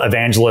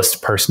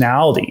televangelist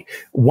personality.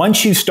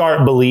 Once you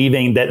start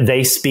believing that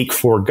they speak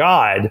for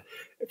God,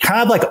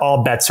 kind of like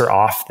all bets are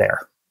off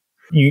there.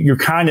 You're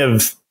kind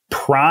of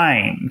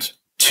primed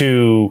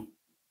to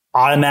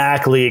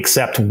automatically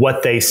accept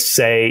what they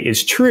say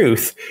is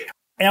truth.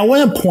 And I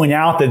want to point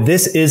out that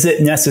this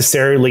isn't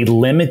necessarily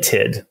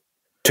limited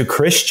to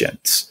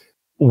Christians.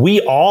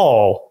 We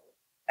all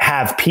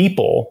have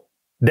people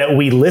that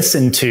we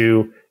listen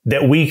to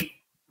that we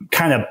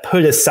kind of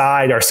put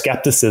aside our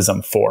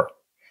skepticism for.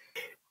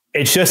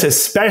 It's just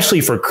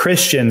especially for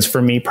Christians,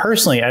 for me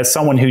personally, as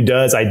someone who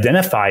does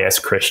identify as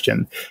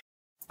Christian,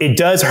 it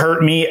does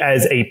hurt me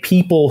as a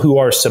people who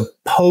are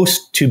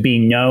supposed to be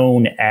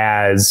known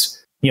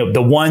as,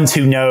 the ones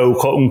who know,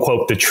 quote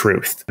unquote, the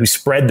truth, who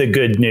spread the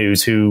good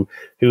news, who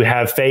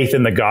have faith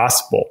in the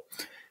gospel,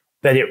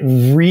 that it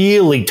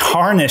really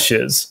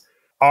tarnishes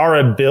our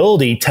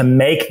ability to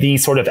make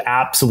these sort of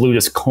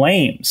absolutist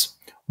claims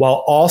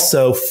while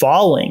also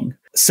falling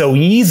so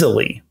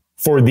easily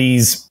for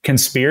these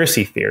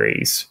conspiracy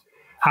theories.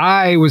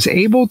 I was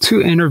able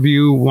to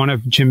interview one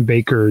of Jim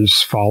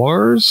Bakker's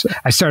followers.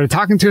 I started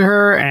talking to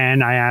her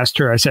and I asked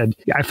her, I said,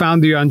 I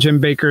found you on Jim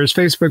Bakker's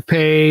Facebook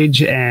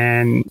page.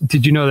 And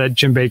did you know that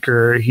Jim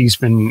Bakker, he's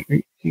been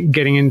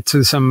getting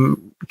into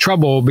some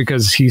trouble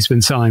because he's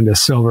been selling the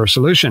silver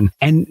solution?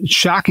 And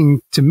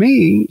shocking to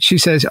me, she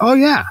says, oh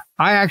yeah,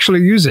 I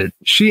actually use it.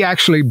 She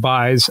actually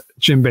buys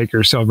Jim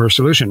Bakker's silver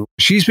solution.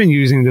 She's been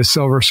using this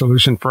silver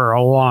solution for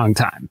a long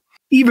time.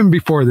 even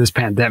before this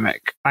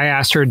pandemic. I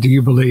asked her, do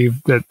you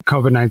believe that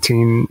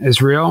COVID-19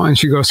 is real? And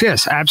she goes,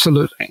 yes,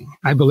 absolutely.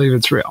 I believe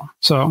it's real.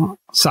 So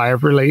sigh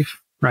of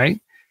relief, right?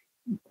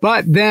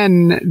 But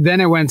then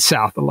it went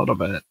south a little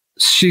bit.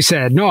 She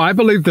said, no, I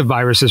believe the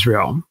virus is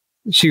real.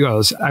 She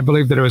goes, I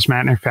believe that it was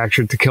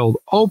manufactured to kill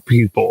old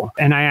people.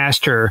 And I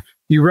asked her,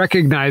 you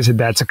recognize that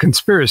that's a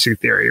conspiracy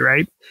theory,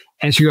 right?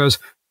 And she goes,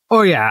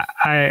 oh yeah,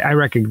 I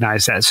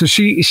recognize that. So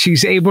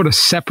she's able to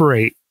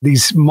separate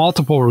these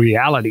multiple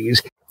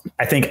realities.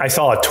 I think I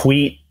saw a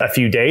tweet a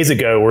few days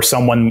ago where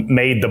someone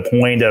made the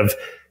point of,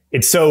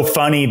 it's so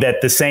funny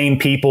that the same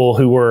people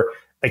who were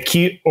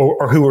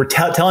who were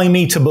telling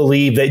me to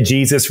believe that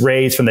Jesus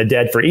raised from the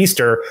dead for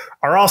Easter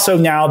are also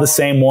now the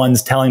same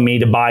ones telling me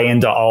to buy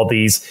into all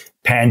these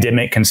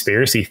pandemic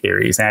conspiracy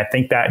theories. And I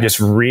think that just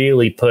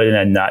really put it in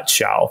a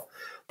nutshell.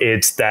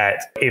 It's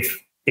that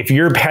if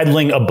you're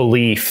peddling a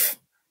belief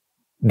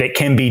that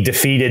can be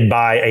defeated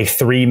by a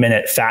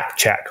 3-minute fact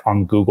check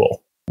on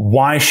Google,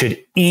 why should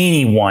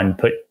anyone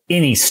put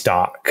any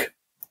stock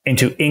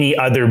into any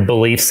other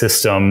belief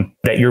system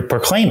that you're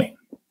proclaiming?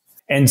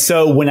 And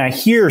so when I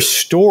hear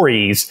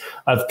stories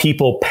of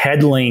people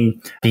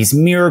peddling these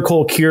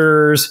miracle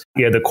cures,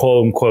 the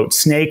quote unquote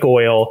snake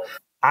oil,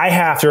 I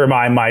have to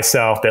remind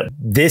myself that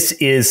this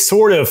is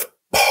sort of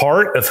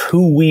part of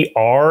who we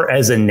are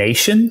as a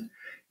nation.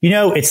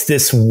 It's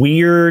this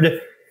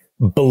weird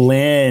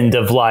blend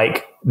of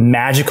like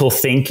magical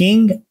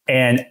thinking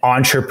and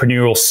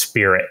entrepreneurial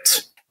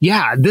spirit.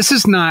 Yeah, this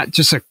is not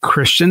just a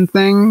Christian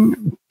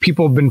thing.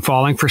 People have been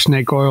falling for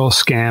snake oil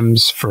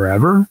scams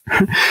forever.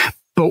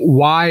 But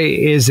why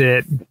is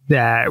it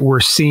that we're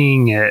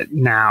seeing it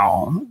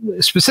now,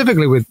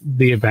 specifically with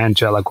the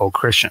evangelical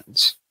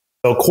Christians?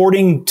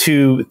 According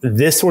to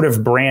this sort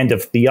of brand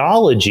of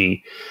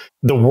theology,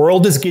 the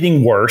world is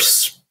getting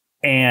worse,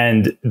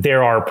 and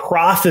there are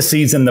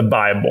prophecies in the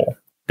Bible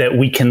that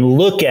we can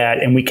look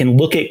at, and we can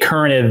look at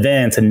current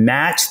events and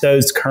match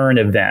those current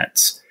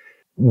events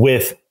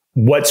with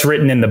what's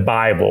written in the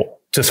Bible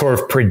to sort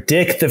of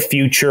predict the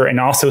future and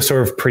also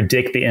sort of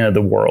predict the end of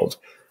the world.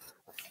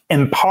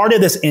 And part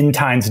of this end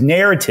times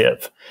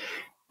narrative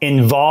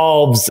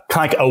involves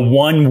kind of like a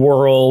one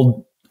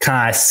world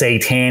kind of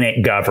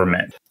satanic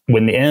government.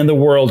 When the end of the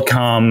world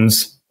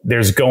comes,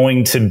 there's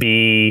going to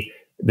be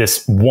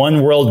this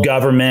one world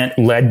government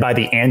led by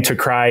the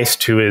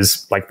Antichrist, who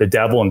is like the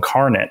devil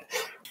incarnate.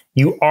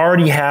 You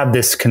already have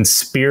this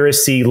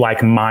conspiracy like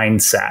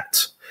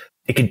mindset.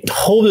 It could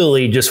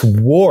totally just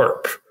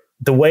warp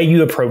the way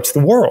you approach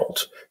the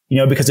world.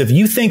 Because if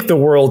you think the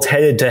world's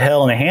headed to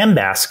hell in a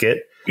handbasket,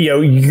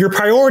 your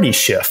priorities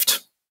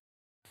shift.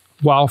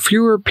 While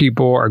fewer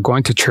people are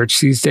going to church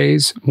these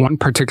days, one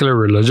particular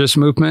religious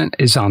movement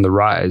is on the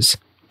rise.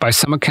 By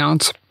some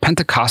accounts,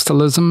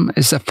 Pentecostalism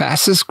is the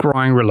fastest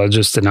growing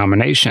religious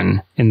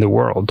denomination in the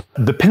world.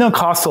 The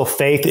Pentecostal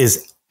faith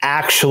is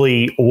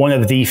actually one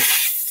of the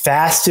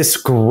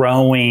fastest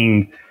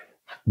growing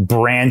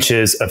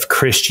branches of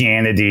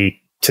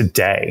Christianity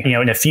today.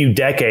 In a few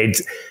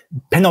decades,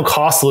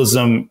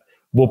 Pentecostalism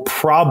will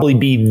probably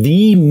be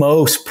the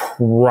most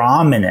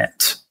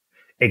prominent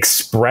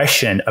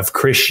expression of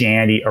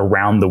Christianity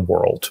around the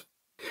world.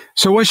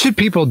 So what should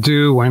people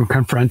do when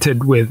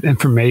confronted with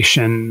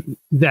information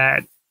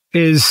that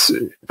is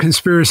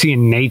conspiracy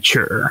in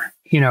nature,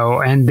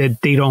 and that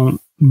they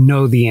don't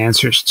know the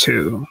answers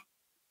to?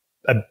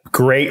 A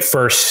great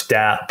first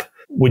step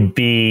would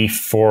be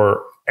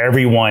for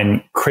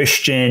everyone,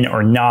 Christian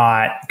or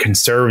not,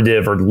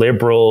 conservative or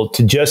liberal,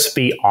 to just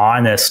be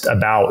honest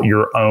about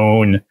your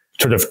own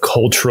sort of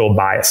cultural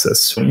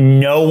biases.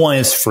 No one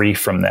is free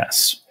from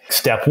this.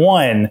 Step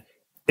one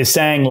is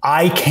saying,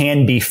 I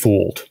can be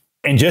fooled,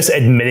 and just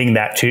admitting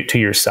that to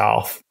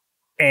yourself.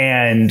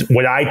 And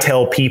what I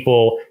tell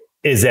people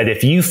is that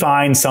if you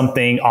find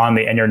something on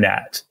the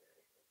internet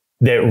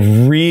that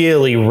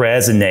really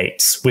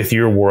resonates with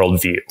your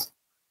worldview,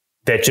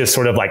 that just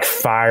sort of like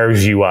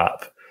fires you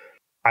up,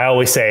 I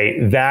always say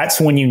that's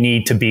when you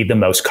need to be the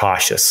most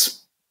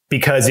cautious,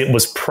 because it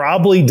was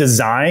probably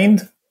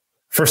designed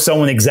for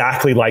someone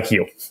exactly like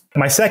you.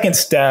 My second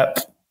step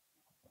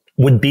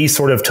would be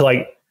sort of to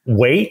like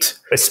wait,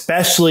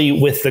 especially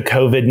with the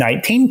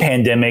COVID-19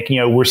 pandemic.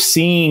 We're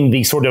seeing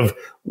these sort of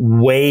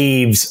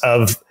waves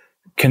of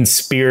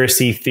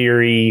conspiracy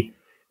theory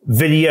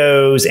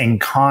videos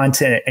and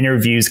content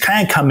interviews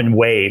kind of come in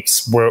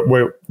waves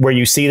where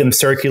you see them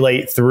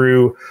circulate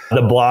through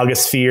the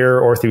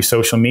blogosphere or through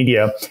social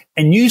media.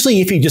 And usually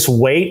if you just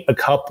wait a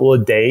couple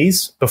of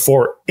days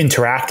before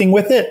interacting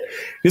with it,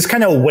 just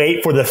kind of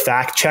wait for the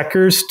fact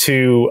checkers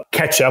to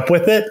catch up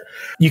with it,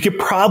 you could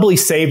probably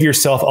save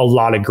yourself a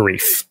lot of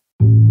grief.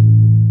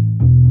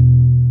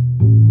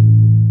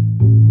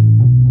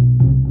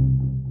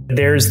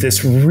 There's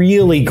this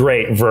really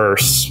great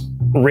verse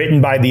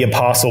written by the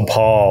Apostle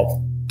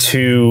Paul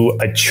to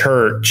a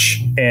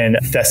church in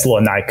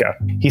Thessalonica.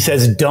 He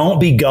says, don't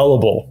be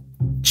gullible.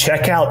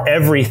 Check out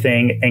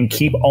everything and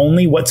keep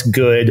only what's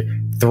good.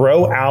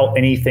 Throw out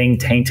anything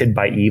tainted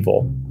by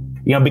evil.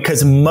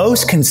 Because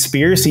most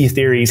conspiracy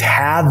theories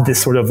have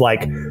this sort of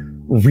like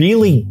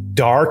really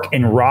dark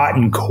and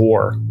rotten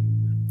core.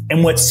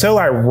 And what's so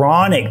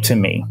ironic to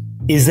me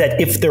is that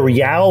if the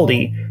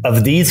reality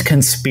of these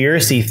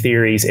conspiracy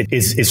theories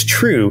is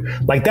true,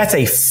 like that's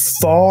a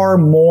far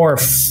more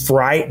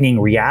frightening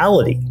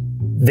reality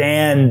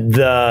than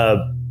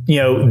the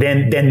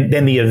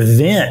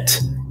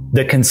event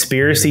the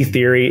conspiracy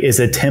theory is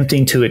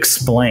attempting to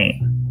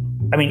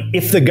explain. I mean,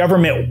 if the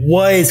government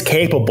was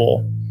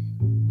capable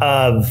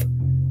of,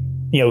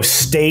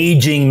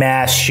 staging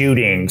mass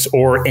shootings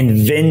or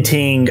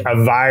inventing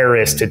a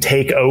virus to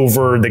take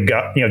over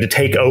to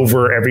take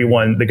over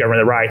everyone, the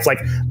government, the rights,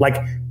 like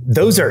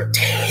those are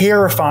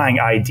terrifying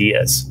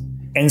ideas.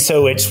 And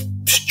so it's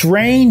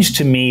strange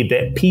to me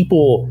that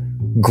people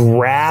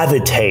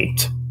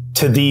gravitate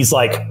to these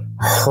like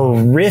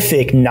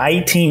horrific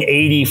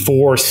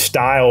 1984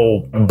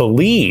 style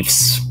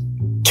beliefs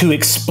to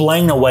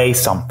explain away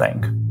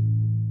something.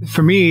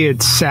 For me,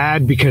 it's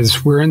sad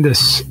because we're in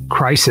this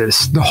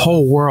crisis, the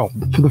whole world,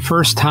 for the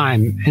first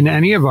time in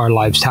any of our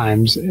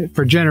lifetimes,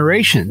 for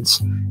generations.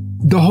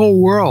 The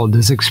whole world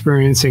is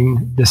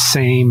experiencing the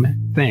same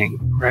thing,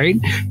 right?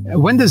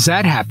 When does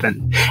that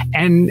happen?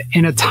 And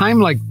in a time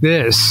like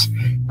this,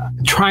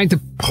 trying to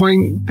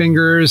point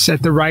fingers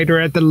at the right or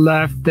at the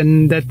left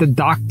and at the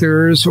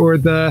doctors or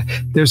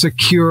there's a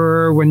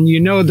cure when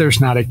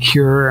there's not a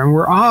cure, and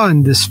we're all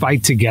in this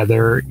fight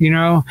together,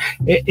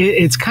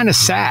 it's kind of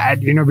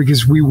sad,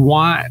 because we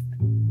want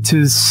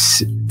to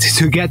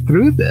get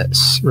through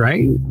this,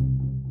 right?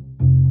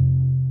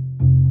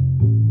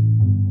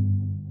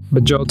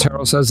 But Joe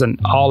Terrell says that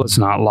all is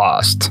not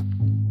lost.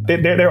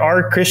 There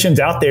are Christians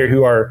out there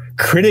who are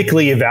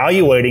critically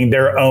evaluating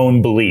their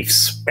own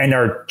beliefs and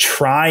are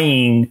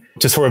trying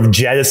to sort of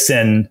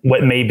jettison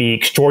what may be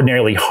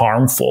extraordinarily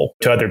harmful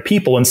to other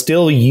people and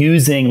still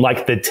using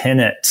like the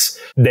tenets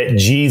that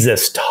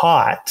Jesus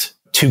taught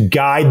to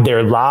guide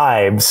their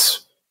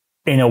lives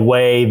in a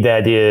way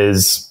that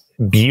is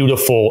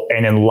beautiful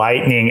and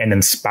enlightening and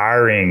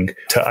inspiring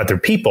to other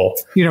people.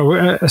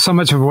 So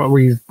much of what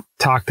we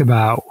talked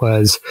about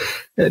was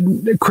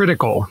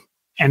critical.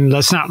 And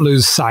let's not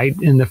lose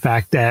sight in the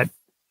fact that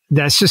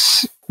that's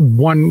just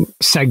one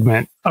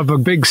segment of a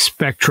big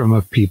spectrum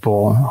of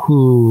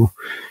people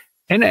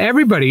and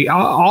everybody,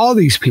 all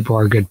these people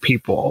are good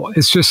people.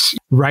 It's just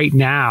right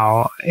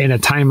now, in a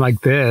time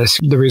like this,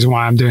 the reason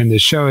why I'm doing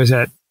this show is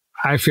that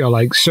I feel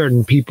like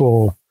certain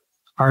people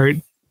are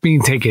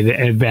being taken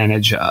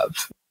advantage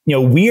of.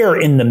 We are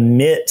in the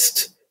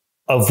midst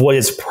of what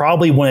is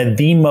probably one of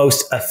the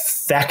most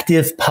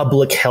effective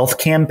public health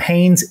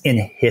campaigns in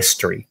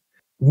history.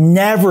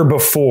 Never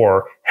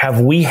before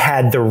have we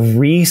had the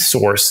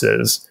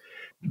resources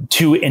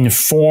to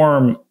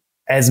inform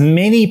as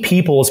many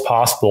people as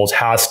possible as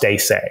how to stay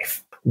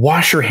safe.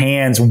 Wash your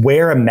hands,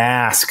 wear a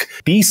mask,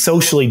 be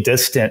socially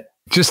distant.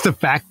 Just the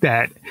fact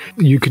that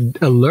you could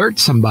alert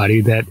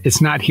somebody that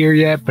it's not here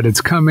yet, but it's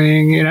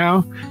coming,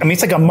 I mean,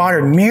 it's like a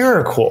modern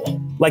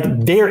miracle. Like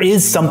there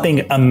is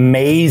something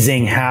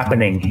amazing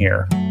happening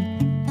here.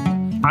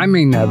 I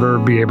may never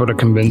be able to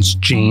convince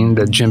Gene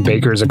that Jim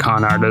Bakker is a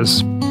con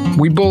artist.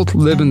 We both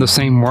live in the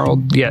same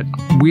world, yet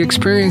we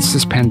experience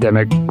this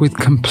pandemic with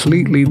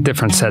completely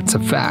different sets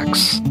of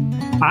facts.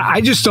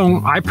 I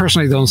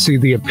personally don't see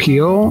the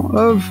appeal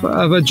of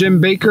a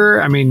Jim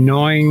Bakker. I mean,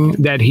 knowing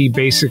that he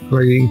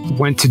basically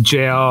went to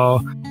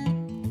jail,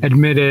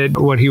 admitted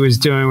what he was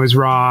doing was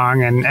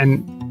wrong, and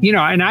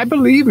I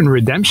believe in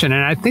redemption,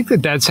 and I think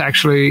that that's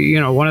actually,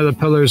 one of the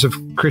pillars of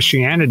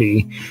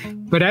Christianity.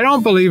 But I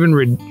don't believe in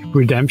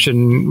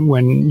redemption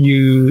when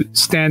you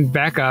stand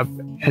back up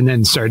and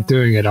then start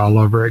doing it all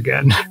over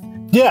again.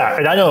 Yeah,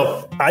 and I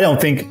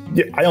don't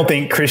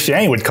think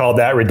Christianity would call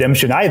that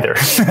redemption either.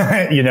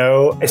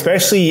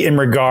 Especially in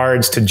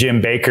regards to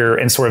Jim Bakker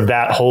and sort of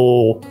that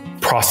whole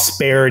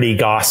prosperity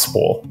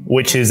gospel,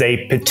 which is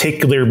a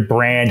particular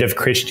brand of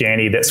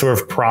Christianity that sort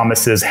of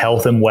promises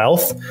health and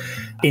wealth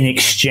in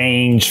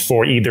exchange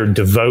for either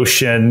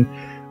devotion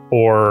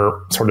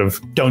or sort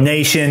of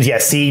donations,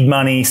 seed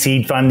money,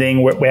 seed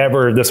funding,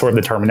 whatever the sort of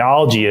the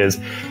terminology is.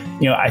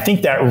 I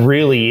think that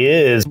really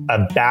is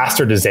a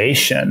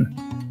bastardization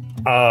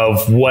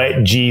of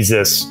what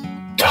Jesus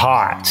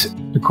taught.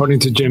 According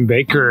to Jim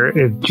Bakker,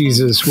 if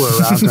Jesus were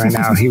around right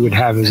now, he would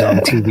have his own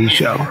TV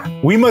show.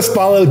 We must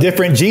follow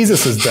different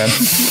Jesuses then.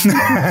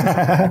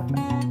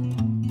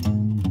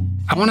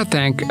 I want to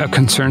thank a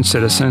concerned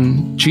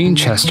citizen, Gene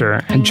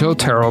Chester, and Joe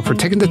Terrell for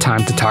taking the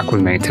time to talk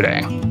with me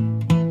today.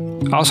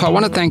 Also, I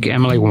want to thank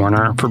Emily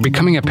Warner for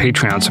becoming a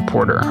Patreon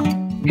supporter.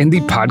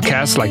 Indie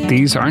podcasts like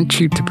these aren't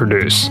cheap to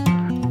produce.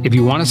 If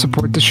you want to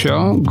support the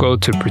show, go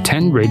to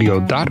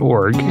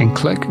pretendradio.org and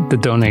click the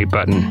donate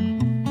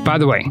button. By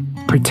the way,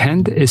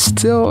 Pretend is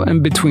still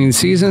in between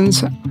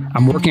seasons.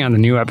 I'm working on the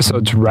new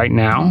episodes right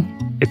now.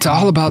 It's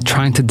all about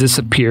trying to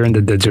disappear in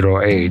the digital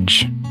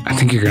age. I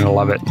think you're going to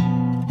love it.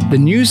 The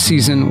new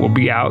season will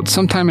be out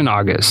sometime in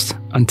August.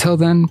 Until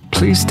then,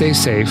 please stay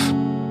safe.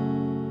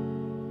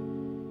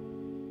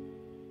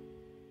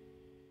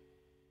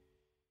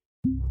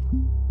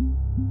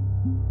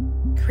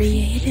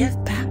 Creative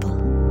Babble.